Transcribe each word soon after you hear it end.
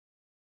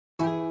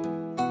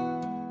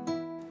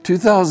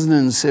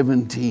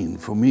2017,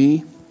 for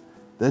me,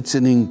 that's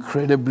an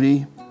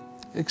incredibly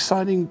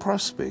exciting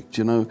prospect.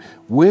 You know,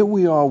 where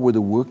we are with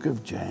the work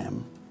of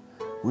JAM,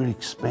 we're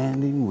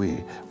expanding,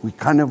 we're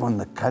kind of on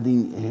the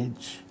cutting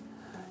edge.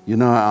 You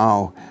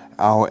know,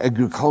 our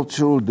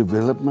agricultural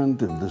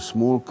development of the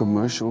small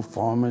commercial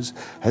farmers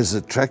has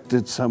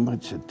attracted so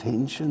much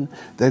attention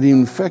that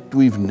in fact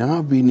we've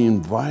now been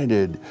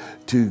invited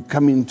to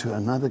come into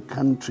another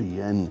country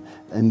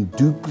and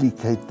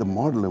duplicate the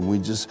model, and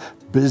we're just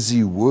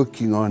busy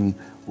working on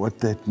what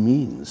that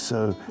means.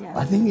 So yeah.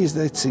 I think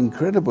that's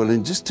incredible,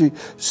 and just to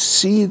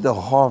see the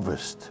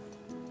harvest,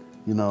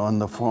 you know, on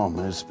the farm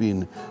has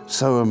been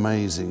so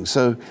amazing.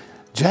 So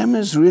JAM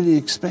has really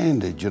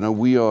expanded. You know,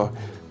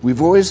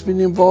 we've always been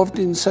involved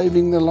in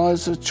saving the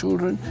lives of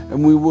children,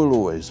 and we will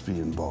always be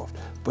involved.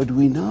 But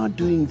we're now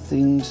doing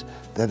things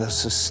that are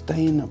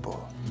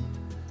sustainable,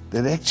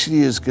 that actually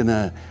is going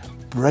to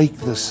break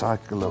the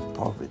cycle of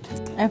poverty.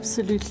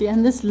 Absolutely,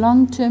 and this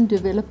long-term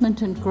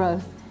development and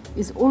growth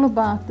is all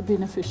about the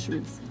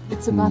beneficiaries.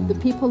 It's about the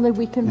people that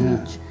we can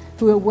reach,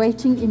 who are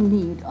waiting in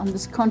need on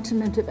this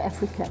continent of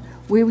Africa,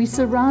 where we're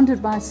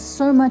surrounded by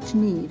so much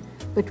need,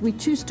 but we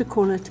choose to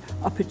call it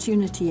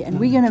opportunity, and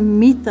we're going to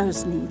meet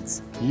those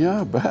needs.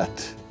 Yeah,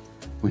 but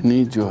we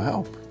need your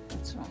help.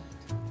 That's right.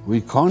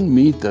 We can't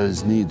meet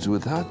those needs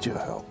without your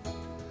help,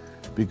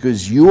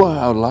 because you are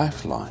our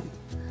lifeline.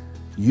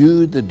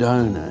 You, the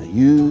donor,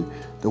 you,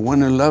 the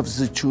one who loves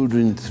the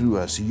children through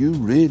us, you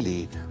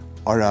really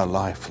are our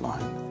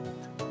lifeline.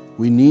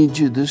 We need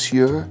you this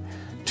year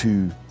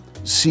to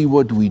see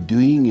what we're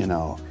doing in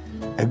our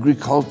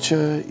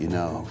agriculture, in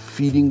our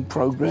feeding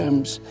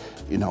programs,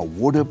 in our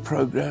water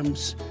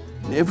programs,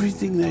 in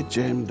everything that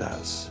JAM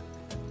does.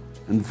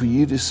 And for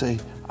you to say,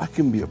 I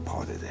can be a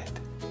part of that.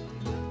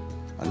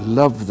 I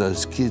love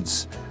those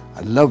kids.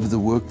 I love the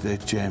work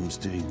that JAM's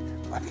doing.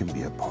 I can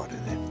be a part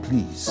of that.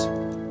 Please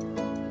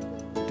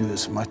do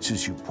as much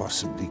as you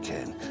possibly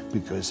can,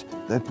 because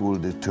that will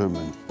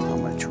determine how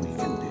much we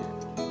can do.